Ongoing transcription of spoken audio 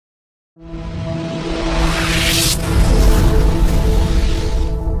Hi,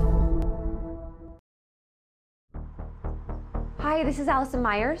 this is Allison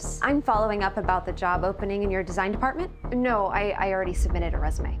Myers. I'm following up about the job opening in your design department. No, I already submitted a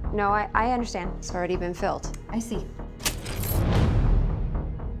resume. No, I understand. It's already been filled. I see.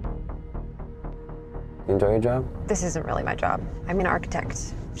 You enjoy your job? This isn't really my job. I'm an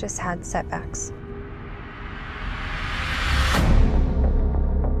architect. Just had setbacks.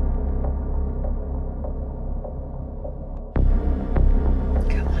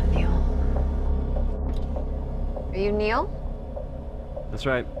 Come on, Neil. Are you Neil? That's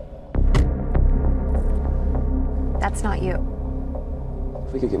right. That's not you.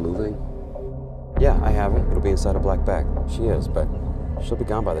 If we could get moving. Yeah, I have it. It'll be inside a black bag. She is, but she'll be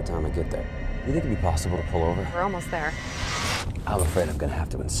gone by the time I get there. You think it'd be possible to pull over? We're almost there. I'm afraid I'm gonna have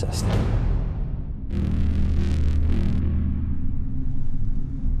to insist.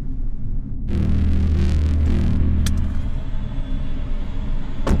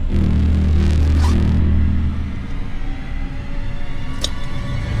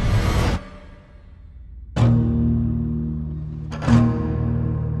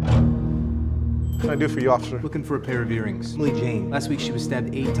 What can I do for you, officer? Looking for a pair of earrings. Emily Jane. Last week she was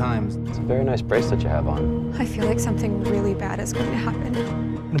stabbed 8 times. It's a very nice bracelet you have on. I feel like something really bad is going to happen.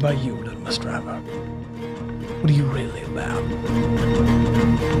 What about you, little Miss Driver? What are you really about?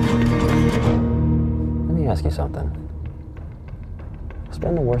 Let me ask you something. What's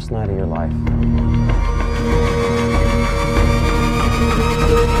been the worst night of your life?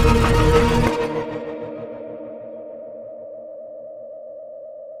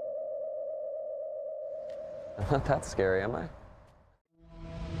 I'm not that scary, am I?